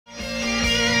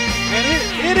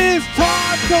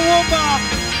Toowoomba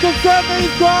to send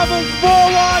these drivers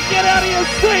forward. Get out of your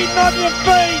seat and on your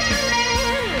feet.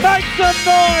 Make some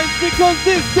noise because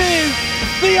this is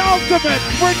the ultimate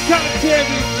Sprint Car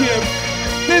Championship.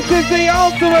 This is the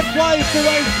ultimate place to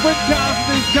race sprint cars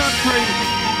in this country.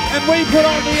 And we put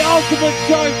on the ultimate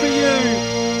show for you.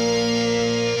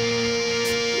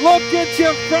 Look at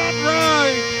your front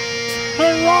row.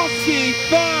 Morosky,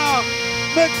 Farr,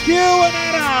 McHugh and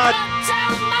Eddard.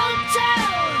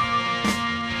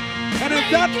 And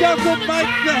if that doesn't make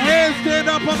the hair stand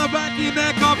up on the back of your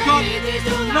neck, I've got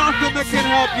nothing that can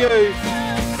help you.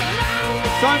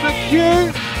 So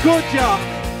McHugh, Goodyear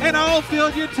and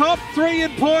Oldfield, your top three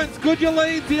in points. Goodyear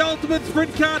leads the Ultimate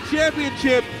Sprint Car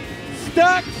Championship.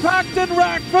 Stacked, packed and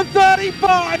racked for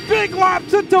 35. Big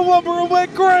laps at Toowoomba and we're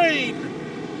green.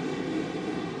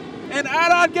 And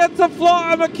Eddard gets a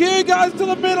fly. McHugh goes to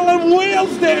the middle and wheel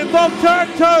stands on turn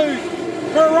 2.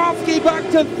 Morosky back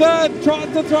to third,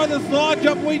 tries to throw the slide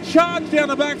jump. We charge down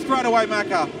the back straight away,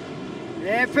 Macca.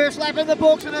 Yeah, first lap in the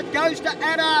books and it goes to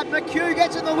Eddard. McHugh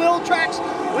gets in the wheel tracks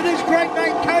with his great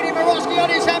mate Cody Morosky on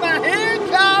his hammer. Here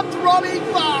comes Robbie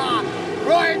Farr.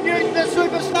 Ryan Newton, the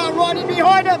superstar, right in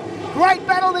behind him. Great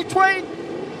battle between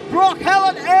Brock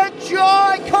Helen and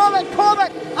Jai Corbett.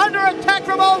 Corbett under attack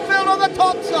from Oldfield on the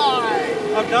top side.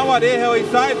 I've no idea how he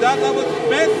saved that. That was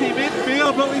messy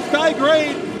midfield, but we stay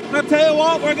green. And I tell you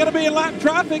what, we're going to be in lap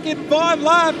traffic in 5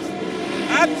 laps.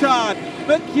 Eddard,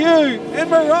 McHugh and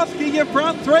Morosky, your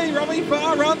front three. Robbie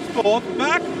Farr runs fourth.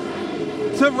 Back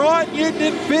to Ryan Newton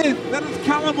in fifth. That is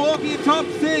Callum Walker in top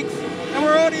 6. And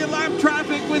we're already in lap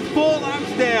traffic with 4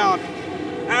 laps down.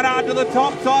 Eddard to the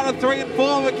top side of 3 and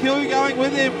 4. McHugh going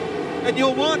with him. And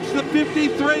you'll watch the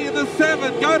 53 and the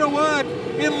 7 go to work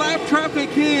in lap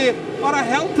traffic here on a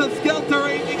helter-skelter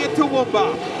evening at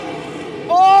Toowoomba.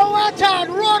 Oh, Eddard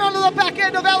right onto the back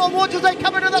end of Alan Woods as they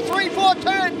come into the 3-4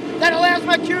 turn. That allows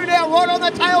McHugh now right on the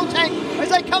tail tank as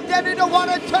they come down into 1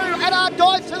 and 2. Eddard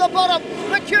dives to the bottom.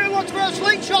 McHugh looks for a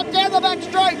slingshot down the back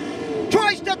straight.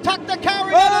 Tries to tuck the car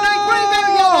in underneath. We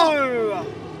go yellow.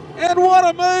 And what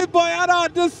a move by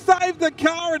Eddard to save the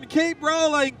car and keep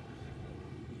rolling.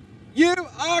 You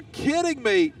are kidding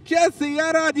me. Jesse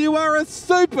Eddard, you are a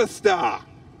superstar.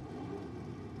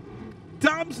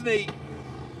 Dumsney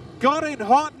got in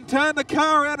hot and turned the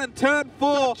car out in turn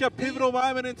 4. Such a pivotal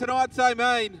moment in tonight's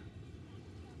main.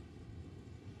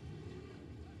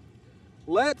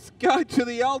 Let's go to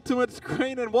the ultimate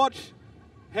screen and watch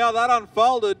how that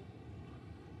unfolded.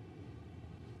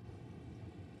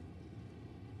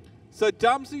 So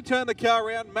Dumsney turned the car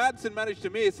around, Madsen managed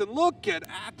to miss, and look at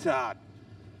Eddard.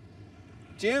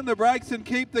 Jam the brakes and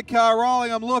keep the car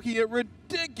rolling. I'm looking at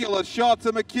ridiculous shots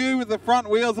of McHugh with the front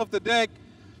wheels off the deck.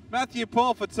 Matthew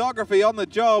Paul photography on the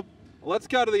job. Let's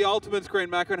go to the ultimate screen,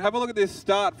 Macca, and have a look at this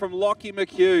start from Lockie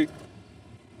McHugh.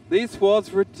 This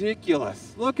was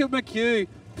ridiculous. Look at McHugh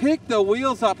pick the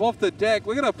wheels up off the deck.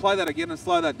 We're going to play that again and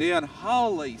slow that down.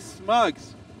 Holy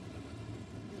smokes.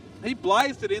 He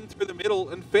blazed it in through the middle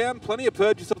and found plenty of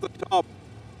purchase off the top.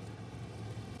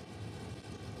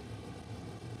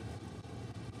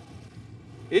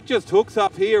 It just hooks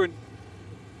up here and,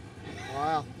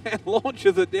 wow. And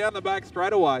launches it down the back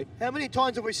straight away. How many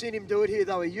times have we seen him do it here,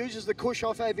 though? He uses the cush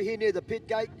off over here near the pit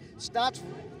gate, starts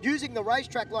using the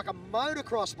racetrack like a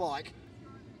motocross bike.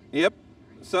 Yep.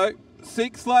 So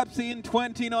 6 laps in,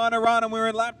 29 to run, and we're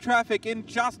in lap traffic in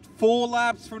just 4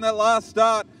 laps from that last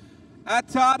start.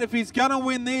 Eddard, if he's going to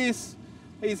win this,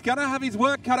 he's going to have his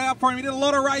work cut out for him. He did a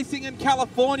lot of racing in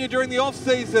California during the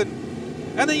off-season.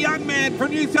 And the young man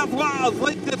from New South Wales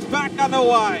leads us back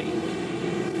underway.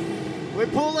 We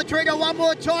pull the trigger one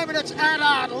more time and it's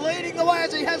Eddard leading the way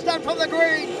as he has done from the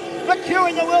green. McHugh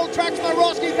in the wheel tracks,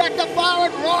 Morosky back to Farr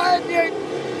and Ryan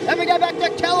Newton. Then we go back to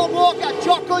Callum Walker,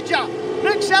 Jock Goodyear,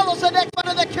 Nick Sellers the next one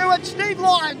in the queue and Steve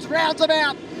Lyons rounds him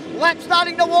out. Lap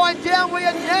starting to wind down. We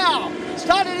are now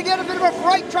starting to get a bit of a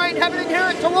freight train happening here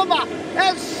at Toowoomba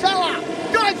as Salah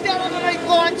dives down underneath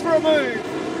Lyons for a move.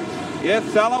 Yes,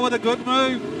 Salah with a good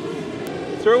move.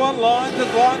 Through on Lyons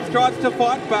as Lyons tries to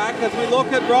fight back as we look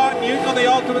at Ryan Newton on the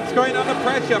ultimate screen under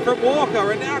pressure from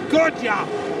Walker. And now Goodyear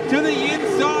to the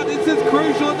inside. This is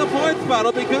crucial in the points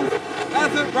battle because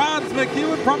as it runs,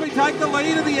 McHugh would probably take the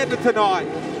lead at the end of tonight.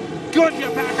 Goodyear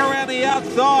back around the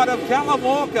outside of Callum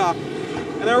Walker.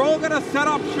 And they're all going to set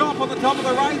up shop on the top of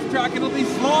the racetrack. It'll be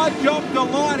slide job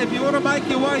delight if you want to make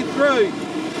your way through.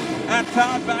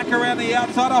 Eddard back around the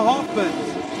outside of Hoffman's.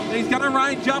 He's going to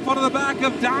range up onto the back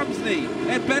of Dumsney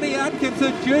and Benny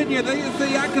Atkinson Jr. There you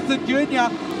see Atkinson Jr.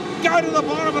 go to the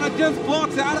bottom and it just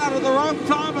blocks out at the wrong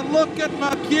time. And look at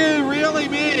McHugh reel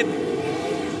him in.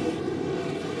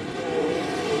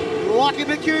 Lucky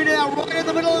McHugh now right in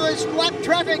the middle of this lap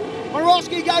traffic.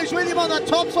 Morosky goes with him on the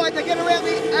top side. They get around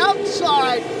the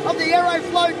outside of the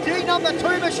Aeroflow D number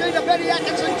 2 machine of Benny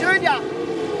Atkinson Jr.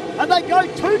 And they go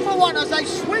 2 for 1 as they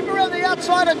sweep around the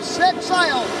outside and set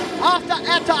sail after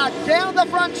Attard down the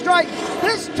front straight.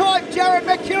 This time Jared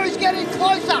McHugh's getting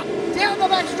closer. Down the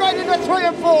back straight into 3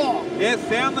 and 4. Yes,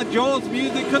 sound the Jaws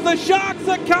music because the Sharks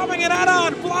are coming and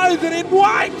Attard blows it in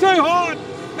way too hot.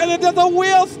 And then does a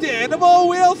wheel stand of all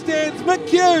wheel stands.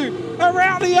 McHugh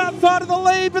around the outside of the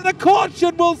lead, but the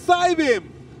caution will save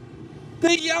him.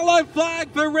 The yellow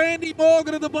flag for Randy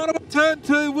Morgan at the bottom of turn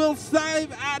 2 will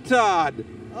save Attard.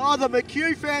 Oh, the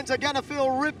McHugh fans are going to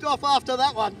feel ripped off after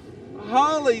that one.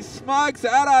 Holy smokes,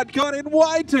 Attard got in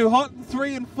way too hot in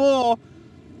 3 and 4.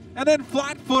 And then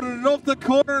flat-footed it off the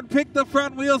corner and picked the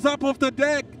front wheels up off the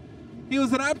deck. He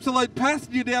was an absolute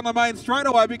passenger down the main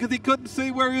straightaway because he couldn't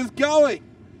see where he was going.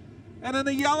 And then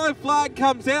the yellow flag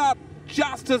comes out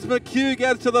just as McHugh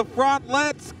gets to the front.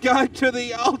 Let's go to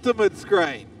the ultimate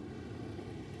screen.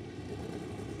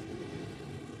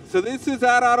 So this is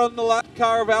Attard on the lap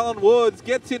car of Alan Woods,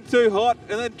 gets in too hot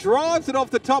and then drives it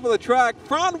off the top of the track.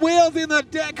 Front wheels in the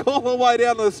deck all the way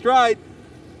down the straight.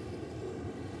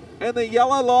 And the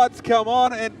yellow lights come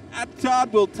on and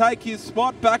Attard will take his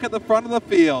spot back at the front of the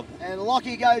field. And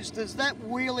Lockie goes, does that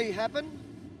wheelie happen?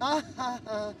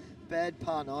 Bad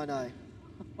pun, I know.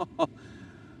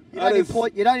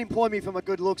 You don't employ me for my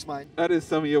good looks, mate. That is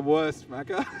some of your worst,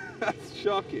 Macca. That's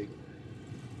shocking.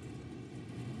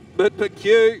 But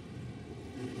McHugh,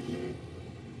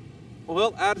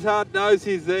 well, Attard knows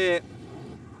he's there.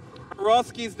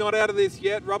 Roski's not out of this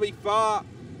yet. Robbie Farr,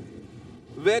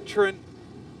 veteran,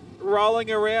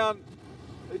 rolling around,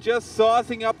 just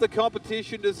sizing up the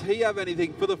competition. Does he have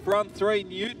anything for the front 3?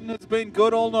 Newton has been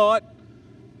good all night.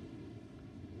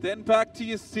 Then back to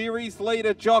your series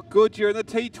leader, Jock Goodyear in the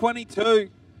T22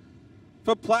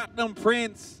 for Platinum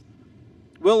Prince.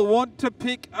 Will want to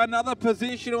pick another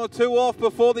position or 2 off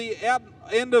before the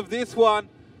end of this one.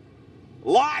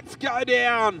 Lights go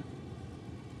down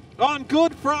on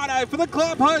Good Friday for the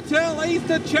Club Hotel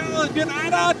Easter Challenge, and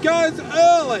Attard goes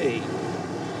early.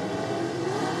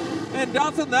 And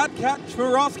doesn't that catch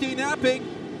Morosky napping?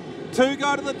 2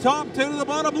 go to the top, 2 to the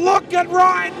bottom. Look at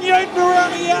Ryan Newton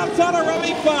around the outside of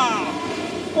Robbie Farr.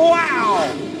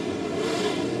 Wow.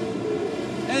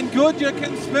 And Goodyear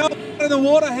can smell in the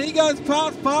water. He goes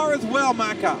past Farr as well,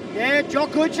 Macca. Yeah,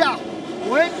 Jock Goodyear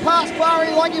went past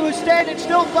Barry like he was standing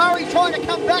still. Barry trying to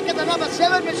come back in the number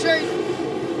 7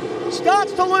 machine.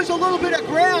 Starts to lose a little bit of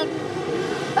ground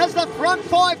as the front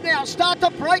 5 now start to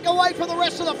break away from the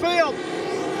rest of the field.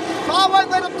 Farr won't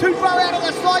let him too far out of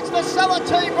the sights. The Seller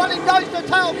team running nose to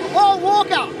tail. Oh,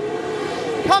 Walker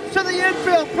comes to the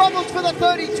infield. Problems for the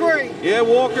 33. Yeah,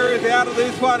 Walker is out of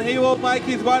this one. He will make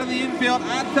his way to the infield.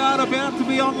 Attard about to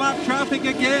be on lap traffic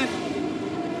again.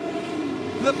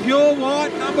 The pure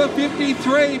white number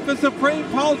 53 for Supreme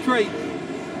Poultry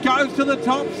goes to the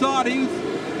top side. He's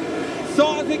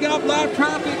sizing up lap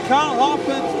traffic. Carl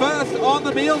Hoffman's first on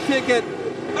the meal ticket.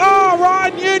 Oh,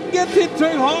 Ryan Newton gets in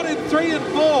too hot in 3 and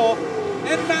 4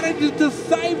 and manages to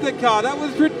save the car. That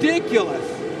was ridiculous.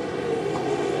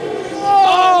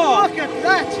 Oh, look at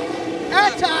that.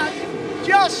 Attard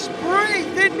just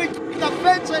breathed in between the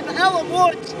fence and Alan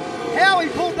Woods. How he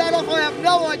pulled that off, I have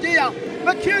no idea.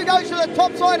 McHugh goes to the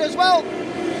top side as well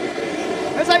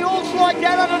as they all slide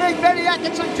down underneath Benny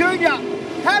Atkinson Jr.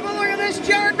 Have a look at this.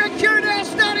 Jared McHugh now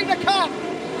starting to come.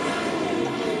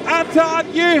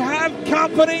 Attard, you have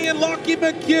company, and Lockie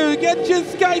McHugh, get your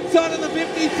skates on in the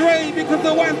 53 because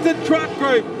the Western Truck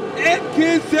Group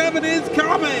NQ7 is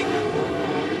coming.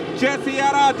 Jesse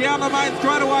Attard down the main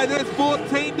straightaway. There's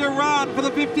 14 to run for the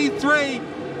 53.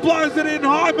 Blows it in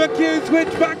high. McHugh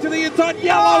switch back to the inside.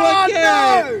 Yellow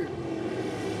again.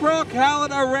 No. Brock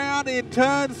Hallett around in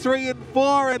turns 3 and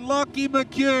 4, and Lockie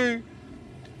McHugh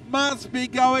must be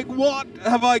going, what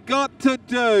have I got to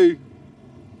do?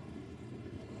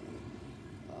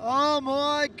 Oh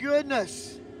my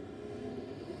goodness.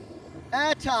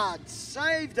 Attard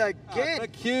saved again.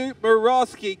 McHugh,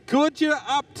 Morosky, Goodyear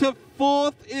up to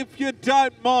 4th if you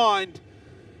don't mind.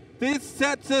 This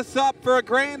sets us up for a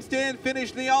grandstand finish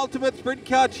in the Ultimate Sprint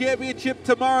Car Championship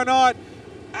tomorrow night.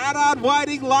 Attard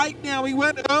waiting late now. He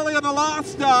went early on the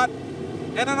last start.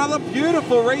 And another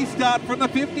beautiful restart from the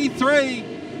 53.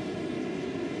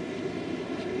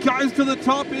 Goes to the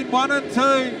top in 1 and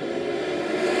 2.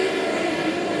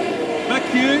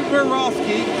 McHugh,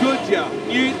 Morosky, Goodyear,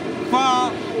 Newton,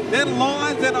 Farr, then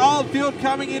Lyons and Oldfield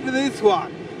coming into this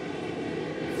one.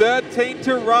 13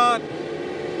 to run.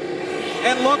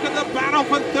 And look at the battle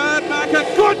for third,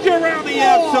 Macca. Goodyear around the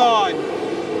outside.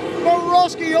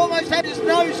 Maroski almost had his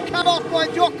nose cut off by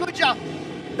Jock Goodger.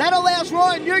 That allows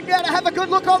Ryan Newton now to have a good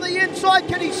look on the inside.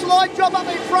 Can he slide job up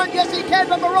in front? Yes, he can,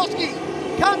 but Maroski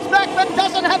comes back but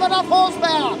doesn't have enough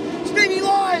horsepower. Stevie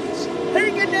Lyons,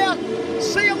 he can now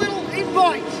see a little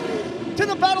invite to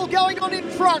the battle going on in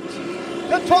front.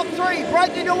 The top three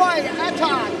breaking away.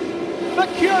 Attard,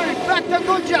 McHugh, back to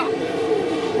Goodger.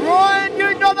 Ryan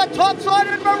Newton on the top side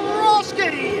and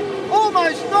Maroski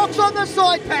almost knocks on the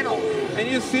side panel. And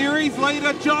your series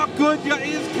leader, Jock Goodger,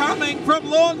 is coming from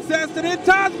Launceston in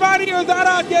Tasmania as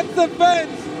Attard gets the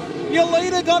fence. Your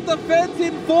leader got the fence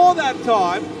in for that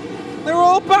time. They're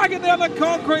all backing down the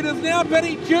concrete as now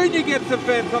Benny Jr. gets the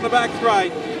fence on the back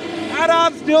straight.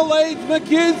 Attard still leads,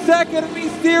 McHugh second, and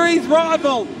his series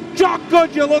rival, Jock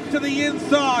Goodger, looks to the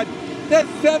inside. There's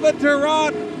 7 to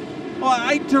run, or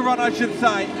 8 to run I should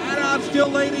say. Attard still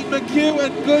leading McHugh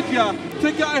and Goodger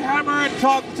to go hammer and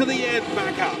tongs to the end,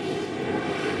 Macca.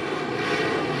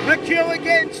 McHugh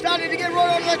again starting to get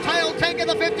right onto the tail tank of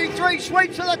the 53,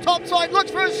 sweeps to the top side,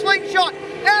 looks for a slingshot,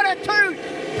 out of 2,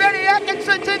 Benny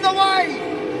Atkinson's in the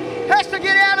way, has to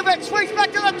get out of it, sweeps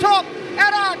back to the top,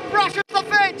 Attard brushes the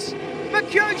fence,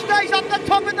 McHugh stays up the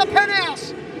top in the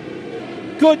penthouse.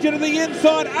 Goodger to the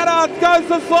inside, Attard goes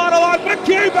the slider line,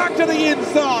 McHugh back to the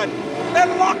inside,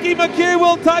 and Lockie McHugh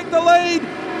will take the lead,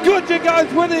 Goodger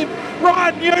goes with him,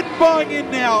 Ryan Newton buying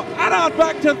in now, Attard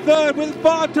back to third with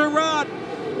 5 to run.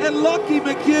 And Lockie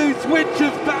McHugh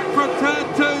switches back from turn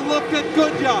 2. Look at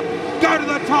Goodger. Go to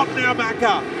the top now,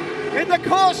 Macca. In the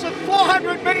course of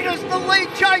 400 metres, the lead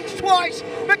changed twice.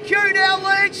 McHugh now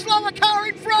leads. Slower car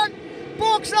in front.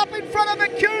 Bork's up in front of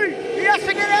McHugh. He has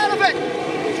to get out of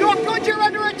it. Jock Goodger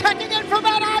under attack again from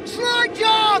Attard. Slide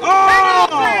job.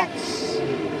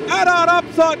 Attard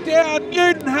upside down.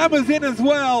 Newton hammers in as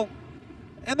well.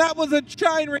 And that was a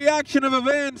chain reaction of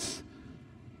events.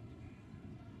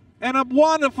 And a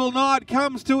wonderful night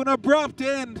comes to an abrupt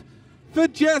end for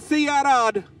Jesse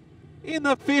Attard in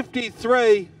the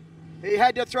 53. He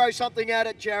had to throw something at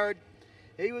it, Jared.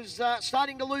 He was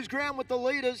starting to lose ground with the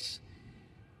leaders.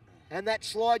 And that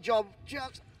slide job,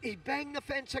 he banged the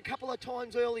fence a couple of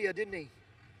times earlier, didn't he?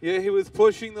 Yeah, he was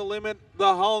pushing the limit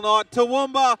the whole night.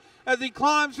 Toowoomba as he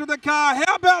climbs from the car.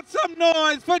 How about some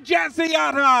noise for Jesse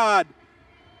Attard?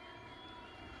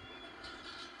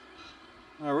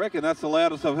 I reckon that's the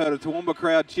loudest I've heard a Toowoomba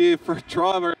crowd cheer for a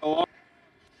driver in a while.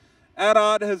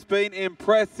 Attard has been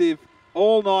impressive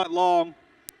all night long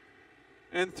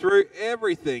and through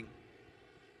everything.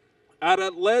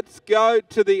 Attard, let's go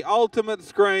to the ultimate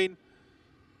screen.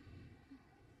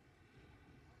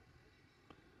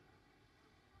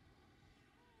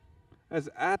 As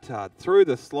Attard threw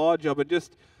the slide job and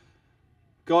just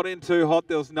got in too hot,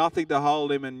 there was nothing to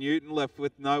hold him, and Newton left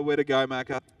with nowhere to go,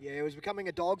 Macca. Yeah, it was becoming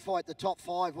a dogfight, the top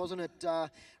 5, wasn't it?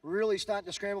 Really starting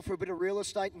to scramble for a bit of real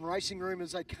estate and racing room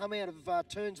as they come out of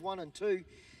turns 1 and 2.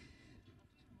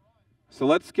 So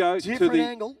let's go to the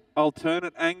angle.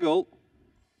 Alternate angle.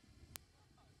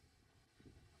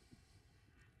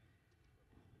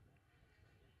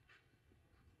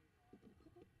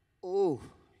 Oh.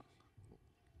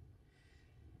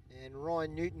 And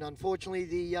Ryan Newton, unfortunately,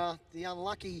 the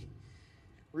unlucky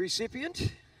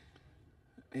recipient.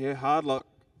 Yeah, hard luck.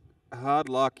 Hard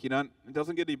luck. It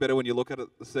doesn't get any better when you look at it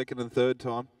the second and third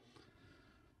time.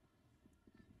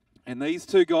 And these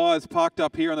two guys parked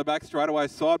up here on the back straightaway,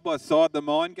 side by side. The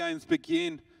mind games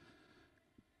begin.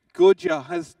 Goodger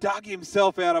has dug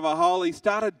himself out of a hole. He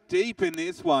started deep in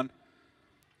this one.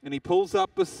 And he pulls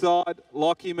up beside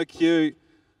Lockie McHugh.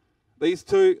 These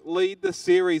two lead the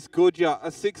series. Goodger, a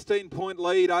 16-point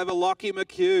lead over Lockie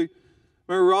McHugh.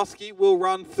 Maroski will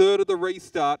run third of the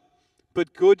restart,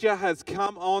 but Goodger has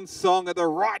come on song at the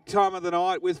right time of the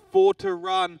night with 4 to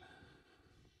run.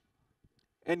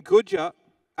 And Goodger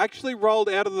actually rolled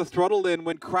out of the throttle then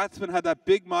when Kratzmann had that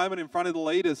big moment in front of the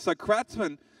leaders. So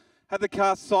Kratzmann had the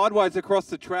car sideways across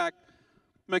the track.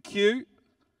 McHugh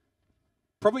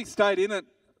probably stayed in it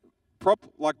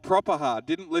proper hard,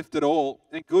 didn't lift at all.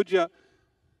 And Goodger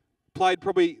played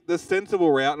probably the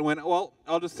sensible route and went, well,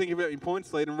 I'll just think about my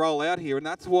points lead and roll out here. And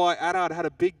that's why Attard had a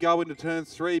big go into turn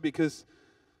 3, because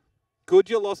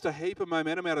Goodger lost a heap of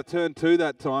momentum out of turn 2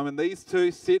 that time. And these two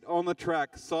sit on the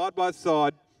track side by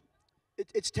side.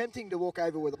 It's tempting to walk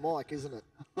over with a mic, isn't it?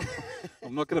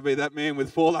 I'm not going to be that man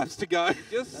with 4 laps to go.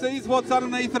 Just sees what's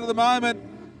underneath it at the moment.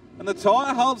 And the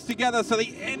tyre holds together, so the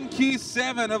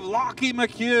NQ7 of Lockie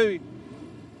McHugh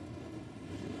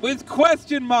with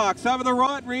question marks over the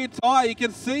right rear tyre. You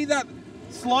can see that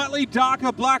slightly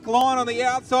darker black line on the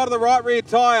outside of the right rear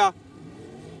tyre.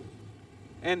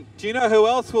 And do you know who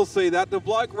else will see that? The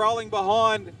bloke rolling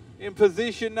behind In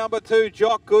position number 2,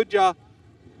 Jock Goodger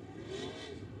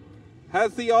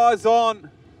has the eyes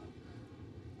on.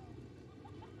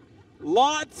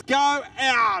 Lights go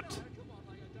out.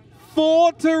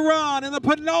 4 to run in the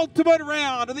penultimate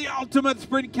round of the Ultimate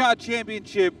Sprint Car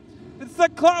Championship. It's the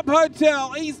Club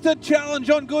Hotel Easter Challenge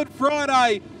on Good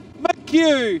Friday.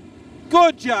 McHugh,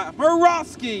 Goodger,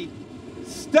 Morosky,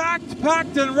 stacked,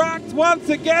 packed and racked once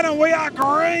again, and we are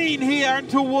green here in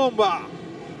Toowoomba.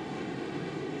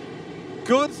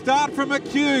 Good start from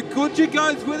McHugh. Goodger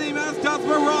goes with him, as does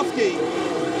Morosky.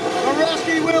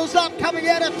 Morosky wheels up, coming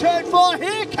out of turn 4.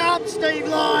 Here comes Steve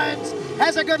Lyons.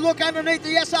 Has a good look underneath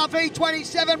the SRV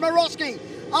 27. Morosky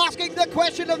asking the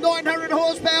question of 900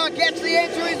 horsepower, gets the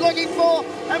answer he's looking for,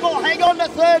 and will hang on to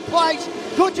third place.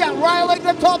 Goodger railing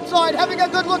the top side, having a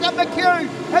good look at McHugh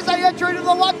as they enter into the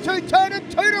 1-2 turn and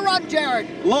 2 to run,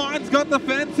 Jared. Lyons got the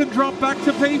fence and dropped back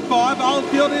to P5.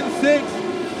 Oldfield in 6.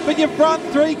 But your front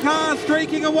 3 cars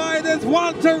streaking away. There's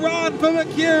 1 to run for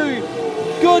McHugh.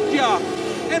 Goodger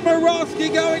and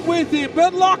Morosky going with him,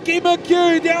 but Lockie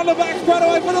McHugh down the back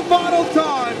straightaway for the final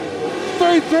time.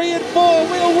 Through 3 and 4,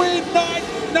 we'll win night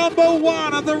number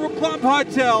 1 of the Club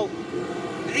Hotel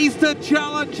Easter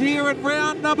Challenge here in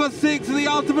round number 6 of the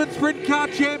Ultimate Sprint Car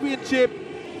Championship.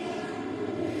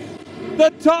 The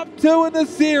top 2 in the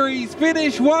series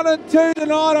finish 1 and 2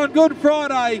 tonight on Good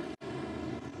Friday.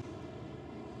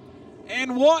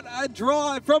 And what a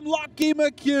drive from Lockie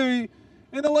McHugh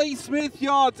in the Lee Smith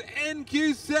Yachts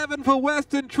NQ7 for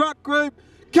Western Truck Group.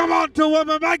 Come on,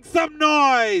 Toowoomba, make some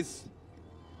noise!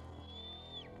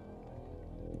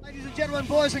 Ladies and gentlemen,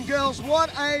 boys and girls, what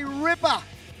a ripper.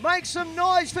 Make some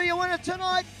noise for your winner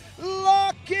tonight,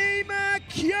 Lockie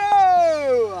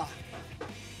McHugh.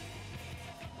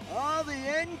 Oh, the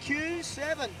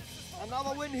NQ7.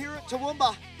 Another win here at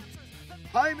Toowoomba.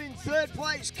 Home in third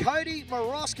place, Cody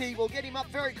Morosky will get him up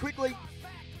very quickly.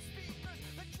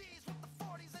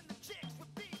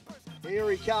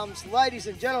 Here he comes, ladies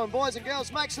and gentlemen, boys and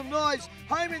girls, make some noise.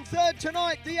 Home in third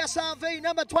tonight, the SRV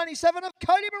number 27 of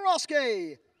Cody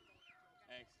Morosky.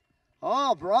 Thanks.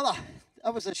 Oh, brother,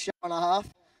 that was a show and a half.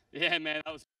 Yeah, man,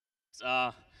 that was.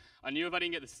 I knew if I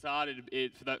didn't get this started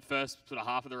for that first sort of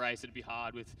half of the race, it'd be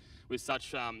hard with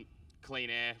such clean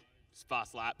air,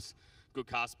 fast laps, good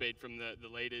car speed from the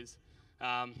leaders.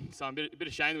 So I'm a bit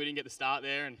ashamed that we didn't get the start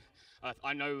there, and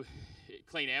I know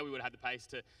clean air we would have had the pace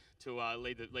to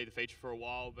lead the feature for a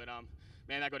while, but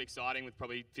man, that got exciting with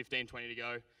probably 15, 20 to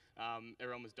go.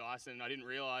 Everyone was dicing. I didn't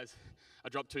realise I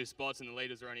dropped 2 spots and the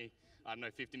leaders were only, I don't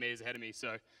know, 50 metres ahead of me.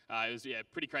 So it was, yeah,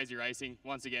 pretty crazy racing.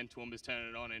 Once again, Toowoomba's turning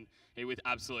it on and with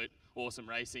absolute awesome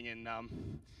racing. And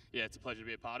yeah, it's a pleasure to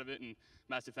be a part of it. And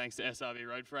massive thanks to SRV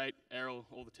Road Freight, Errol,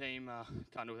 all the team.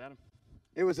 Can't do it without them.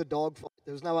 It was a dogfight.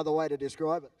 There was no other way to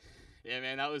describe it. Yeah,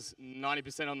 man, that was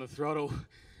 90% on the throttle,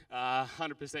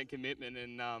 100% commitment,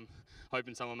 and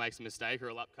hoping someone makes a mistake or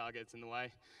a lap car gets in the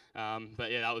way.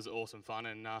 But yeah, that was awesome fun,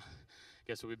 and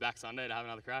guess we'll be back Sunday to have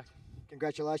another crack.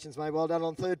 Congratulations, mate. Well done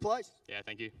on third place. Yeah,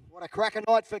 thank you. What a cracker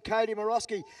night for Cody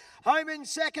Morosky. Home in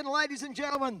second, ladies and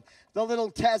gentlemen, the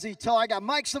little Tassie Tiger.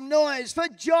 Make some noise for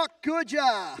Jock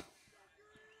Goodger.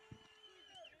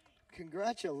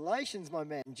 Congratulations, my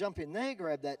man. Jump in there,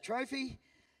 grab that trophy,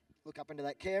 look up into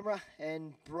that camera,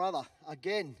 and brother,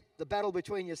 again, the battle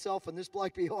between yourself and this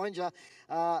bloke behind you,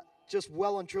 just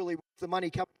well and truly worth the money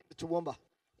coming to Toowoomba.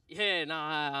 Yeah,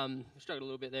 no, struggled a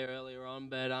little bit there earlier on,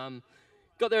 but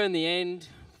got there in the end.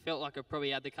 Felt like I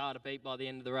probably had the car to beat by the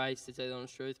end of the race, to tell you the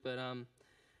honest truth. But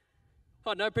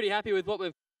I know, pretty happy with what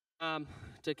we've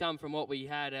to come from what we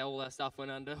had. All our stuff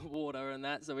went under water and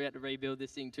that, so we had to rebuild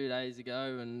this thing 2 days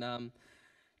ago. And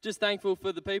just thankful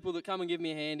for the people that come and give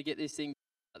me a hand to get this thing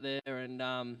out there. And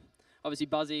obviously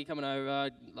Buzzy coming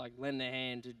over, like lending a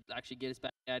hand to actually get us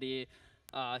back out here.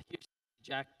 Huge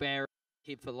Jack Barry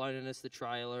for loaning us the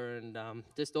trailer, and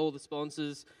just all the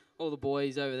sponsors, all the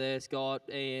boys over there, Scott,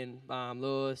 Ian,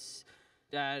 Lewis,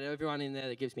 Dad, everyone in there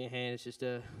that gives me a hand. It's just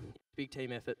a big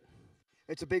team effort.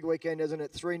 It's a big weekend, isn't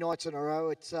it? 3 nights in a row.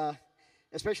 It's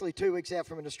especially 2 weeks out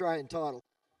from an Australian title.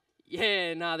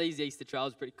 Yeah, no, these Easter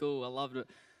trails are pretty cool. I loved it.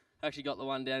 Actually got the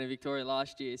one down in Victoria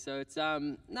last year, so it's I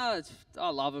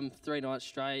love them. 3 nights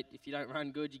straight. If you don't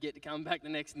run good, you get to come back the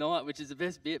next night, which is the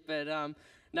best bit. But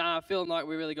feeling like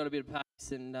we really got a bit of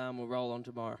pace, and we'll roll on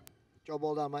tomorrow. Job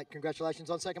well done, mate. Congratulations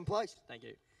on second place. Thank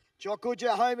you. Jock Goodger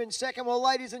home in second. Well,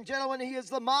 ladies and gentlemen, he is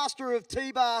the master of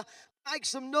T-Bar. Make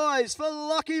some noise for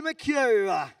Lockie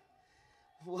McHugh.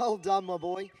 Well done, my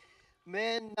boy.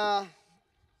 Man,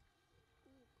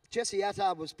 Jesse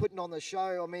Attard was putting on the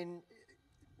show. I mean,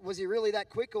 was he really that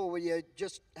quick, or were you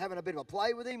just having a bit of a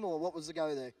play with him, or what was the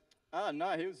go there?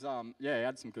 No, he was, yeah, he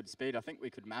had some good speed. I think we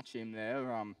could match him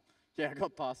there. Yeah, I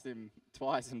got past him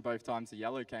twice, and both times the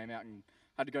yellow came out and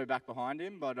had to go back behind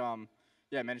him. But,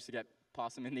 yeah, managed to get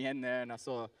past him in the end there. And I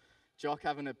saw Jock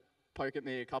having a poke at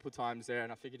me a couple times there,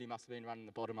 and I figured he must have been running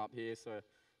the bottom up here. So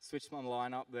switched my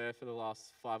line up there for the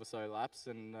last 5 or so laps,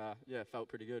 and, yeah, felt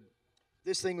pretty good.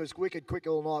 This thing was wicked quick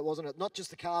all night, wasn't it? Not just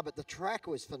the car, but the track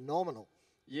was phenomenal.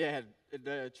 Yeah,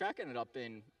 the track ended up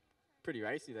being pretty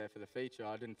racy there for the feature.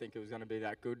 I didn't think it was going to be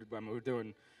that good when we were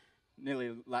doing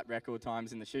nearly lap record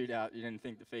times in the shootout. You didn't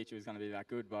think the feature was going to be that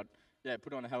good, but yeah,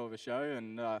 put on a hell of a show.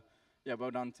 And yeah,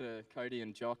 well done to Cody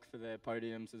and Jock for their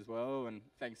podiums as well. And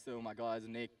thanks to all my guys,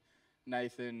 Nick,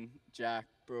 Nathan, Jack,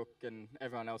 Brooke, and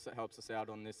everyone else that helps us out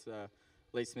on this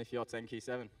Lee Smith Yachts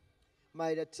NQ7.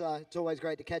 Mate, it's always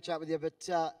great to catch up with you, but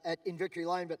in Victory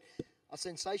Lane, but a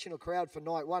sensational crowd for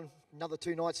night one. Another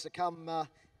 2 nights to come.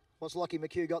 What's Lockie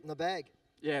McHugh got in the bag?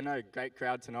 Yeah, no, great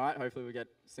crowd tonight. Hopefully we get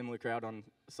a similar crowd on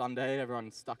Sunday.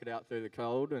 Everyone stuck it out through the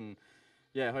cold, and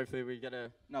yeah, hopefully we get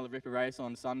another ripper race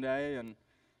on Sunday, and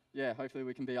yeah, hopefully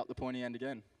we can be up the pointy end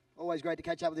again. Always great to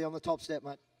catch up with you on the top step,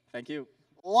 mate. Thank you.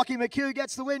 Lockie McHugh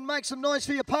gets the win. Make some noise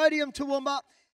for your podium, Toowoomba.